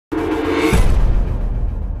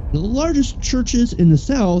The largest churches in the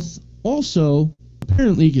South also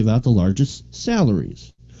apparently give out the largest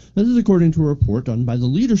salaries. This is according to a report done by the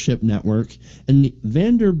Leadership Network and the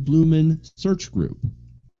Vanderbloemen Search Group.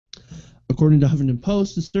 According to Huffington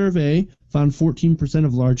Post, the survey found 14%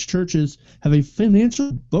 of large churches have a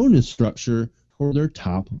financial bonus structure for their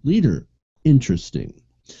top leader. Interesting.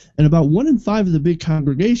 And about 1 in 5 of the big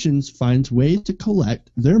congregations finds ways to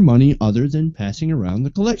collect their money other than passing around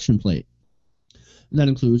the collection plate. That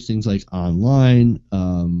includes things like online,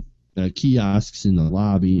 kiosks in the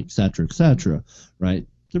lobby, etc., right?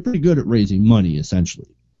 They're pretty good at raising money,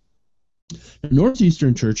 essentially. The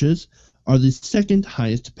northeastern churches are the second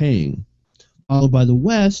highest paying, followed by the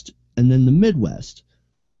West and then the Midwest.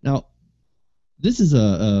 Now, this is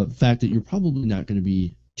a fact that you're probably not going to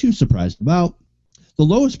be too surprised about. The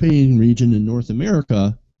lowest paying region in North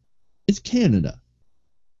America is Canada.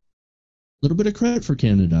 A little bit of credit for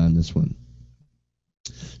Canada on this one.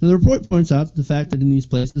 Now, the report points out the fact that in these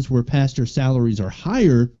places where pastor salaries are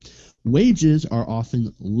higher, wages are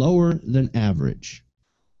often lower than average.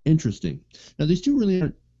 Interesting. Now, these two really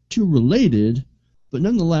aren't too related, but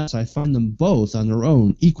nonetheless, I find them both on their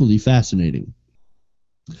own equally fascinating.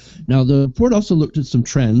 Now, the report also looked at some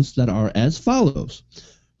trends that are as follows.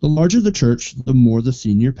 The larger the church, the more the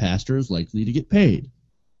senior pastor is likely to get paid.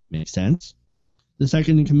 Makes sense? The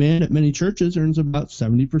second in command at many churches earns about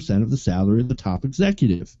 70% of the salary of the top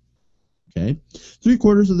executive. Okay?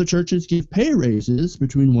 3/4 of the churches give pay raises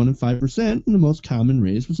between 1 and 5%, and the most common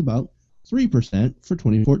raise was about 3% for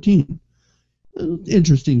 2014.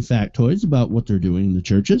 Interesting factoids about what they're doing in the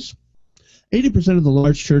churches. 80% of the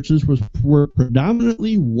large churches were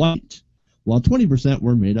predominantly white, while 20%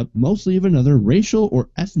 were made up mostly of another racial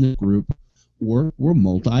or ethnic group or were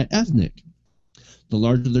multi-ethnic. The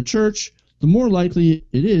larger the church, the more likely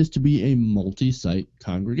it is to be a multi-site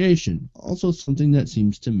congregation, also something that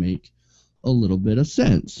seems to make a little bit of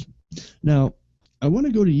sense. Now, I want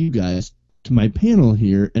to go to you guys, to my panel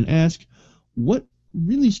here, and ask what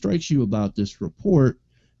really strikes you about this report.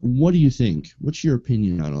 What do you think? What's your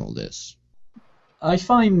opinion on all this? I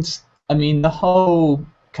find, the whole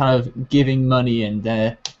kind of giving money and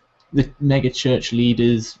the mega church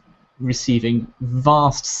leaders receiving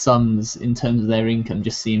vast sums in terms of their income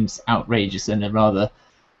just seems outrageous and a rather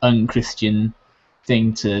unchristian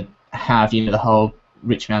thing to have, the whole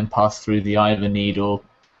rich man pass through the eye of a needle,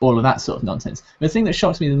 all of that sort of nonsense. The thing that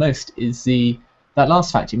shocks me the most is that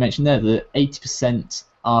last fact you mentioned there, that 80%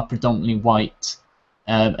 are predominantly white,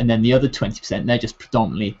 and then the other 20%, they're just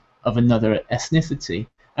predominantly of another ethnicity.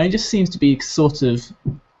 And it just seems to be sort of,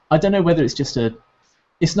 I don't know whether it's just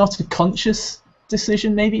it's not a conscious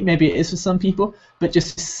decision, maybe it is for some people, but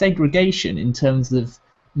just segregation in terms of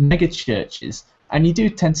mega churches. And you do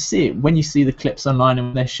tend to see it when you see the clips online and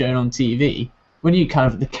when they're shown on TV. When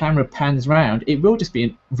the camera pans around, it will just be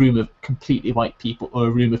a room of completely white people or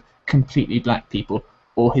a room of completely black people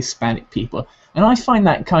or Hispanic people. And I find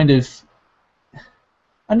that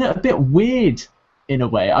a bit weird in a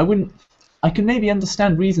way. I can maybe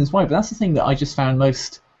understand reasons why, but that's the thing that I just found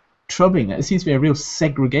most troubling. That there seems to be a real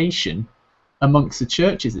segregation amongst the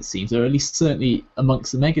churches, it seems, or at least certainly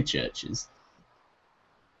amongst the mega churches.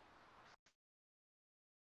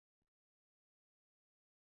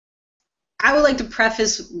 I would like to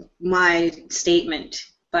preface my statement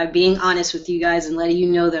by being honest with you guys and letting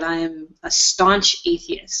you know that I am a staunch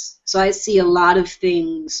atheist. So I see a lot of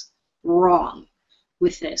things wrong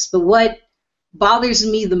with this. But what bothers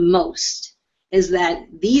me the most is that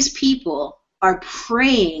these people are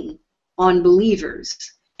preying on believers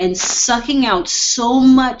and sucking out so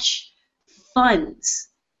much funds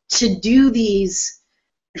to do these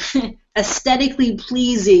aesthetically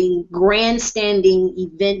pleasing, grandstanding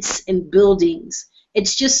events and buildings.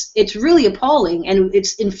 It's really appalling, and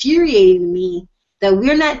it's infuriating me that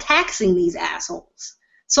we're not taxing these assholes.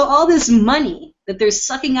 So all this money that they're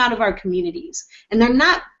sucking out of our communities, and they're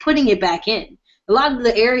not putting it back in. A lot of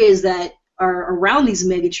the areas that are around these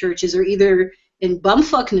mega churches are either in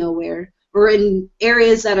bumfuck nowhere or in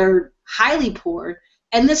areas that are highly poor,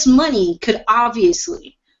 and this money could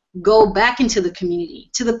obviously go back into the community,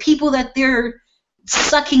 to the people that they're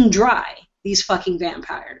sucking dry, these fucking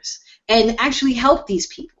vampires, and actually help these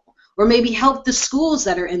people, or maybe help the schools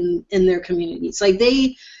that are in their communities. Like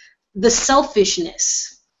the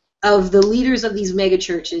selfishness of the leaders of these mega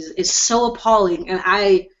churches is so appalling, and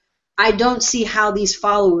I don't see how these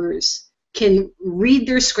followers can read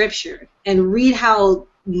their scripture and read how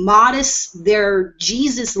modest their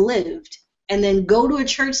Jesus lived, and then go to a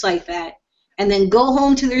church like that, and then go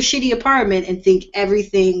home to their shitty apartment and think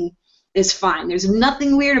everything is fine. There's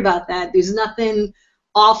nothing weird about that. There's nothing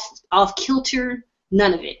off kilter,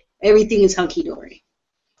 none of it. everything is hunky-dory.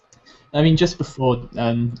 I mean, just before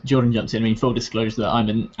Jordan jumps in, I mean, full disclosure that I'm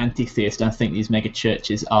an anti-theist, and I think these mega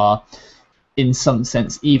churches are, in some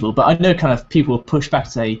sense, evil. But I know kind of people will push back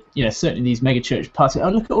and say, you know, certainly these mega church parties, oh,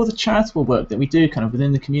 look at all the charitable work that we do kind of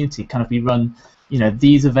within the community. Kind of we run, you know,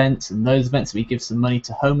 these events and those events. We give some money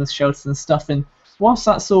to homeless shelters and stuff. And whilst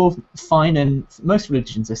that's all fine, and most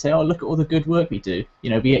religions, they say, oh, look at all the good work we do. You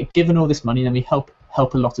know, we get given all this money and we help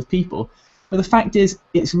a lot of people. But the fact is,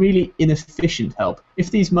 it's really inefficient help.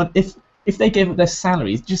 If they gave up their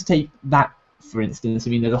salaries, just take that for instance. I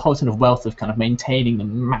mean, there's a whole sort of wealth of kind of maintaining the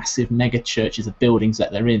massive mega churches of buildings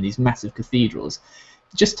that they're in, these massive cathedrals.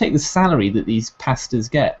 Just take the salary that these pastors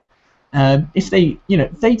get. If they, you know,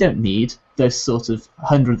 they don't need those sort of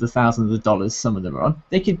hundreds of thousands of dollars some of them are on.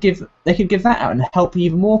 They could give that out and help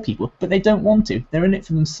even more people, but they don't want to. They're in it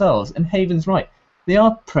for themselves. And Haven's right. They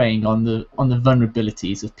are preying on the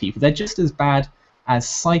vulnerabilities of people. They're just as bad as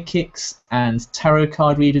psychics and tarot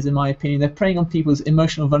card readers, in my opinion. They're preying on people's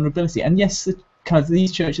emotional vulnerability. And yes,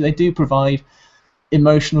 these churches, they do provide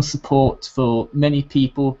emotional support for many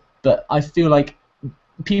people, but I feel like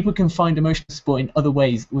people can find emotional support in other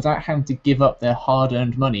ways without having to give up their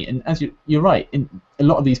hard-earned money. And as you're right, in a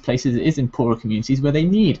lot of these places, it is in poorer communities where they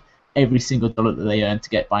need every single dollar that they earn to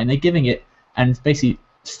get by, and they're giving it and basically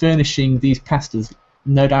furnishing these pastors,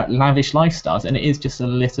 no doubt, lavish lifestyles, and it is just a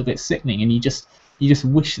little bit sickening. And you just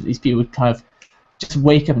wish that these people would kind of just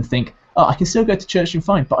wake up and think, oh, I can still go to church and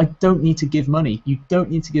fine, but I don't need to give money. You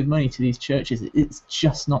don't need to give money to these churches. It's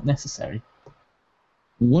just not necessary.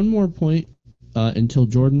 One more point until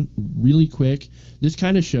Jordan, really quick. This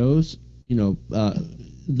kind of shows, you know,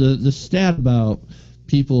 the stat about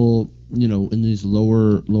people, you know, in these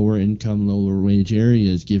lower income, lower wage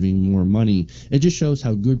areas giving more money. It just shows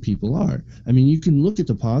how good people are. I mean, you can look at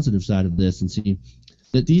the positive side of this and see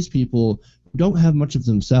that these people who don't have much of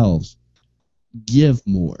themselves give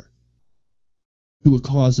more to a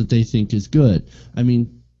cause that they think is good. I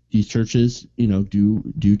mean, these churches, you know,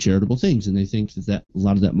 do charitable things, and they think that a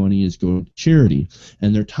lot of that money is going to charity,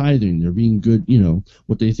 and they're tithing, they're being good, you know,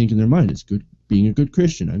 what they think in their mind is good, being a good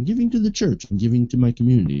Christian. I'm giving to the church, I'm giving to my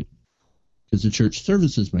community, because the church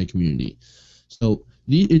services my community. So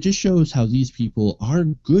it just shows how these people are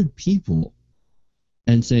good people,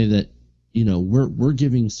 and say that, you know, we're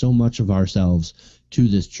giving so much of ourselves to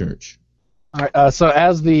this church. All right. So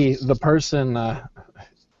as the person,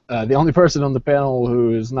 the only person on the panel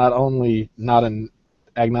who is not only not an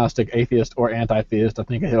agnostic, atheist, or anti-theist, I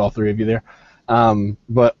think I hit all three of you there,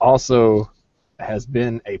 but also has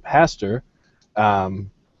been a pastor,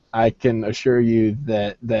 I can assure you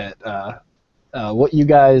that what you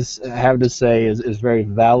guys have to say is very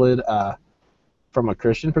valid from a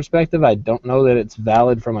Christian perspective. I don't know that it's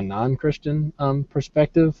valid from a non-Christian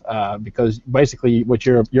perspective, because basically what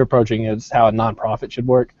you're approaching is how a nonprofit should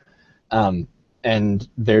work. And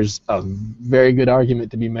there's a very good argument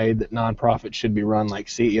to be made that nonprofits should be run like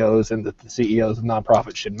CEOs, and that the CEOs of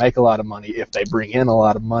nonprofits should make a lot of money if they bring in a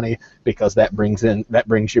lot of money, because that brings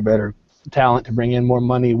you better talent to bring in more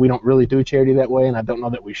money. We don't really do charity that way, and I don't know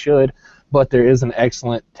that we should. But there is an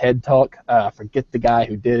excellent TED Talk. Forget the guy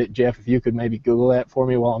who did it. Jeff, if you could maybe Google that for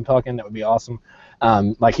me while I'm talking, that would be awesome.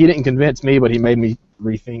 Like, he didn't convince me, but he made me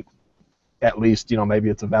rethink, at least, you know, maybe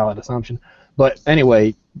it's a valid assumption. But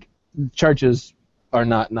anyway, churches are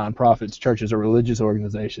not nonprofits. Churches are religious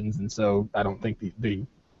organizations, and so I don't think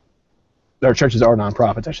their churches are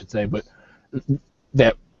nonprofits, I should say, but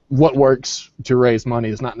that what works to raise money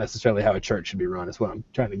is not necessarily how a church should be run, is what I'm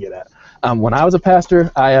trying to get at. When I was a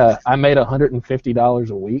pastor, I made $150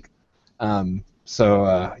 a week.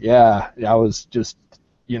 Yeah, I was just,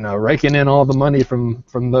 you know, raking in all the money from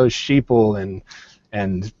those sheeple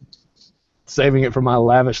and saving it for my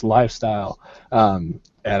lavish lifestyle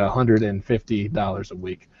at $150 a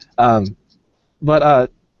week.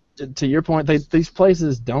 But to your point, these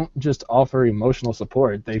places don't just offer emotional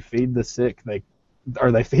support. They feed the sick. They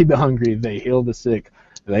feed the hungry. They heal the sick.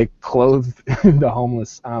 They clothe the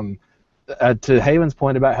homeless. To Haven's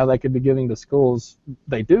point about how they could be giving to schools,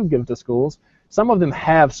 they do give to schools. Some of them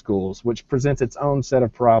have schools, which presents its own set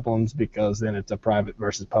of problems, because then it's a private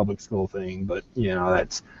versus public school thing. But, you know,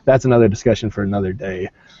 that's another discussion for another day.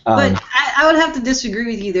 But I would have to disagree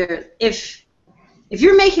with you there. If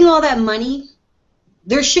you're making all that money,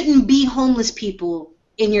 there shouldn't be homeless people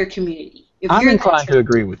in your community. I'm inclined to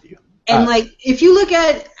agree with you. And like, if you look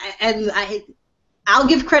at, and I'll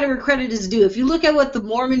give credit where credit is due. If you look at what the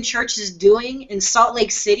Mormon Church is doing in Salt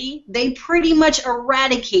Lake City, they pretty much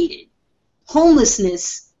eradicated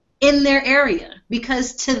homelessness in their area,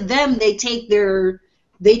 because to them they take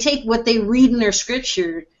what they read in their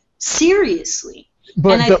scripture seriously.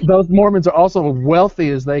 But those Mormons are also wealthy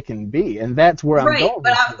as they can be, and that's where I'm going.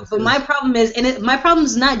 But my problem is, my problem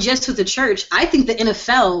is not just with the church. I think the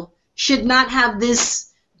NFL should not have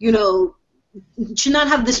this, should not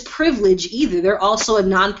have this privilege either. They're also a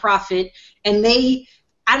nonprofit, and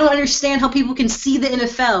I don't understand how people can see the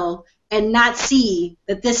NFL and not see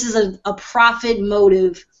that this is a profit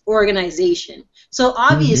motive organization. So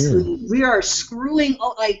obviously we are screwing,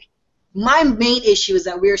 my main issue is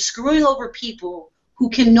that we are screwing over people who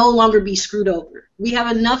can no longer be screwed over. We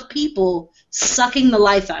have enough people sucking the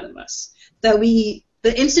life out of us that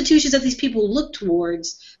the institutions that these people look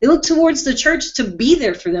towards, they look towards the church to be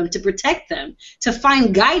there for them, to protect them, to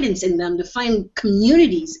find guidance in them, to find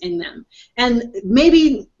communities in them. And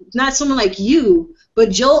maybe not someone like you, but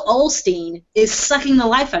Joel Osteen is sucking the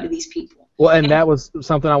life out of these people. Well, and that was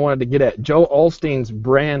something I wanted to get at. Joel Osteen's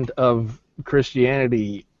brand of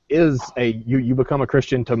Christianity is you become a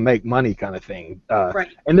Christian to make money kind of thing. Right.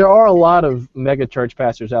 And there are a lot of mega church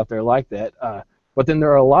pastors out there like that. But then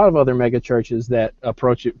there are a lot of other mega churches that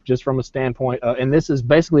approach it just from a standpoint, and this is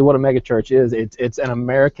basically what a mega church is. It's an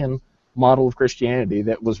American model of Christianity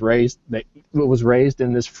that was raised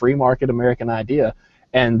in this free market American idea,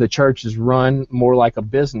 and the church is run more like a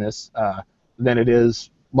business than it is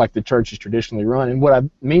like the church is traditionally run. And what I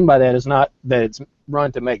mean by that is not that it's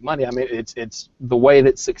run to make money. I mean it's the way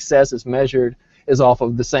that success is measured is off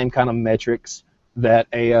of the same kind of metrics that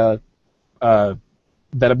a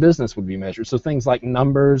business would be measured. So things like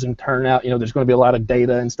numbers and turnout, there's going to be a lot of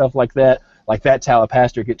data and stuff like that. Like that's how a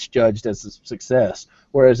pastor gets judged as a success.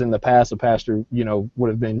 Whereas in the past, a pastor, would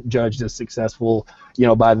have been judged as successful,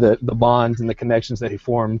 by the bonds and the connections that he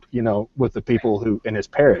formed, with the people who in his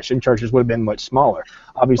parish. And churches would have been much smaller.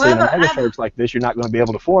 Obviously, in a mega church like this, you're not going to be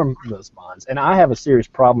able to form those bonds. And I have a serious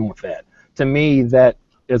problem with that. To me, that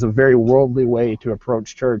is a very worldly way to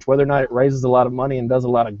approach church. Whether or not it raises a lot of money and does a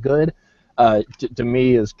lot of good, to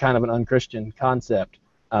me is kind of an unchristian concept,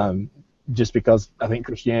 just because I think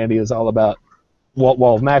Christianity is all about,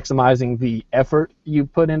 while maximizing the effort you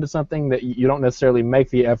put into something, that you don't necessarily make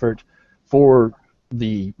the effort for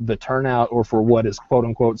the turnout or for what is quote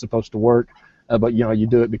unquote supposed to work, but you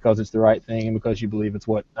do it because it's the right thing and because you believe it's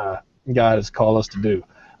what God has called us to do.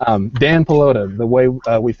 Dan Pelota, the way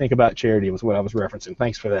we think about charity was what I was referencing.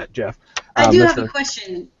 Thanks for that, Jeff. I do have a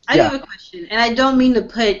question. And I don't mean to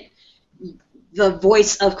put the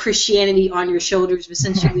voice of Christianity on your shoulders, but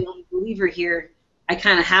since you're the only believer here, I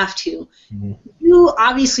kind of have to. Mm-hmm. You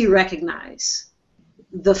obviously recognize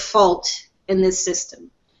the fault in this system,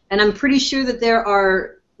 and I'm pretty sure that there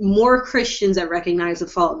are more Christians that recognize the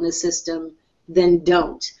fault in this system than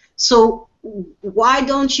don't. So why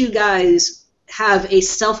don't you guys have a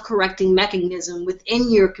self-correcting mechanism within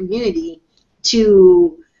your community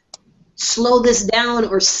to slow this down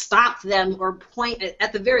or stop them, or point,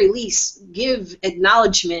 at the very least, give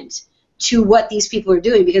acknowledgement to what these people are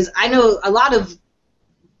doing? Because I know a lot of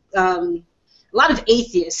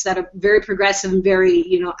atheists that are very progressive and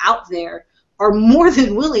very, out there are more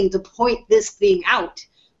than willing to point this thing out.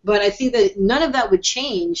 But I think that none of that would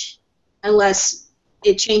change unless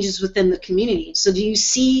it changes within the community. So do you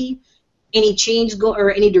see any change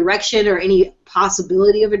or any direction or any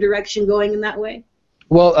possibility of a direction going in that way?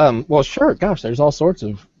 Well, sure. Gosh, there's all sorts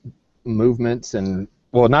of movements, and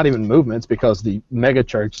not even movements, because the mega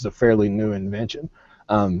church is a fairly new invention.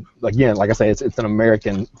 Again, like I say, it's an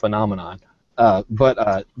American phenomenon.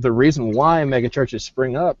 But the reason why mega churches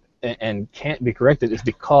spring up and can't be corrected is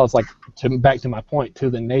because, back to my point, to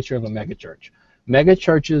the nature of a mega church. Mega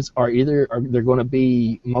churches they're going to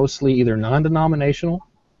be mostly either non-denominational,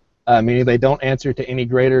 meaning they don't answer to any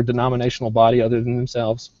greater denominational body other than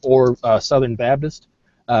themselves, or Southern Baptist,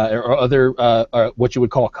 or other what you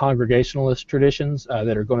would call congregationalist traditions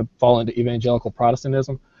that are going to fall into evangelical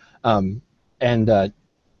Protestantism. And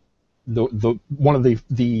one of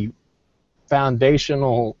the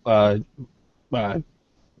foundational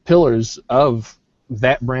pillars of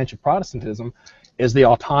that branch of Protestantism is the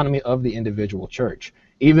autonomy of the individual church.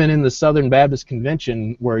 Even in the Southern Baptist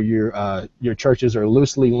Convention, where your churches are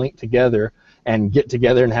loosely linked together and get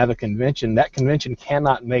together and have a convention, that convention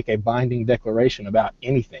cannot make a binding declaration about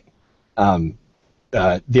anything. So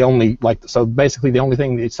basically the only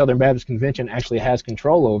thing the Southern Baptist Convention actually has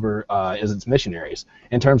control over is its missionaries.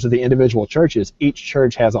 In terms of the individual churches, each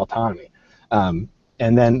church has autonomy.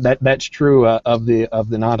 And then that's true of the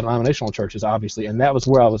non-denominational churches, obviously. And that was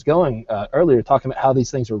where I was going earlier, talking about how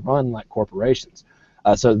these things are run like corporations.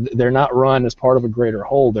 So they're not run as part of a greater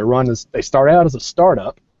whole. They start out as a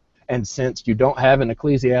startup, and since you don't have an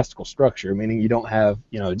ecclesiastical structure, meaning you don't have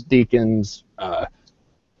deacons,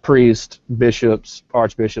 priests, bishops,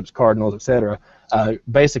 archbishops, cardinals, etc.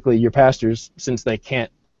 Basically, your pastors, since they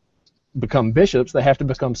can't become bishops, they have to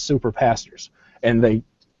become super pastors, and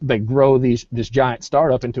they grow this giant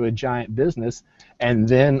startup into a giant business. And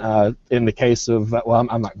then in the case of, well,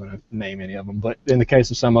 I'm not going to name any of them, but in the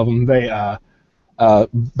case of some of them, they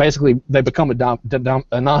basically they become a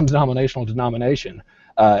non-denominational denomination,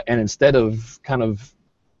 and instead of kind of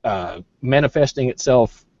manifesting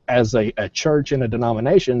itself as a church and a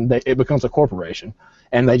denomination, it becomes a corporation,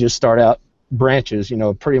 and they just start out branches,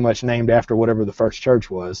 pretty much named after whatever the first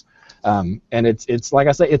church was. And it's like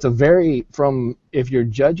I say, it's a very, from, if you're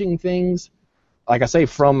judging things, like I say,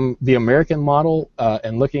 from the American model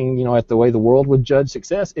and looking, at the way the world would judge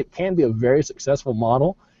success, it can be a very successful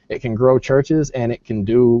model. It can grow churches, and it can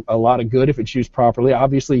do a lot of good if it's used properly.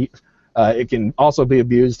 Obviously, it can also be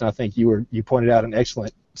abused, and I think you pointed out an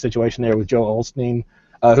excellent situation there with Joe Osteen,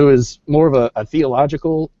 who is more of a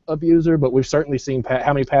theological abuser, but we've certainly seen,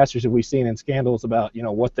 how many pastors have we seen in scandals about,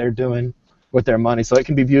 what they're doing with their money, so it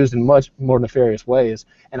can be used in much more nefarious ways,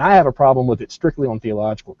 and I have a problem with it strictly on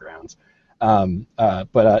theological grounds.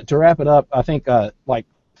 But to wrap it up, I think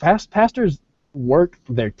pastors work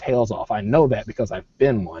their tails off. I know that because I've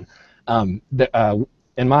been one.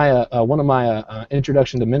 In my one of my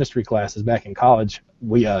introduction to ministry classes back in college,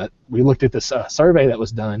 we looked at this survey that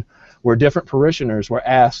was done where different parishioners were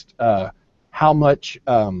asked how much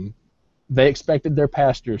they expected their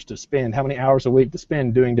pastors to spend, how many hours a week to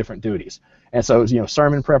spend doing different duties. And so it was,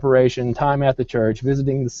 sermon preparation, time at the church,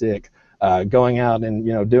 visiting the sick, going out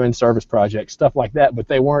and, doing service projects, stuff like that. But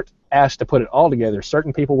they weren't asked to put it all together.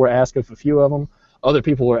 Certain people were asked of a few of them. Other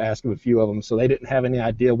people were asked of a few of them, so they didn't have any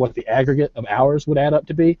idea what the aggregate of hours would add up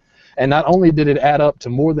to be. And not only did it add up to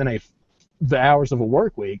more than the hours of a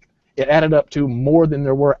work week, it added up to more than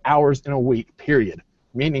there were hours in a week, period.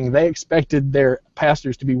 Meaning they expected their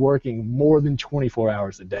pastors to be working more than 24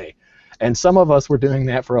 hours a day. And some of us were doing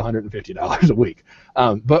that for $150 a week.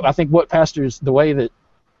 But I think what pastors, the way that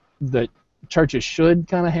the churches should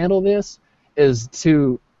kind of handle this is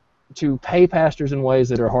to pay pastors in ways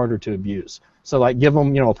that are harder to abuse. So like give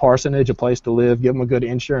them, a parsonage, a place to live, give them a good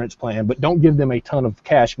insurance plan, but don't give them a ton of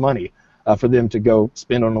cash money for them to go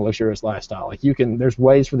spend on a luxurious lifestyle. Like there's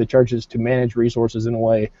ways for the churches to manage resources in a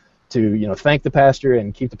way to, thank the pastor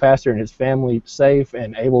and keep the pastor and his family safe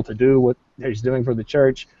and able to do what he's doing for the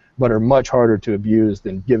church, but are much harder to abuse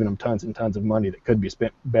than giving them tons and tons of money that could be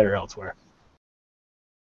spent better elsewhere.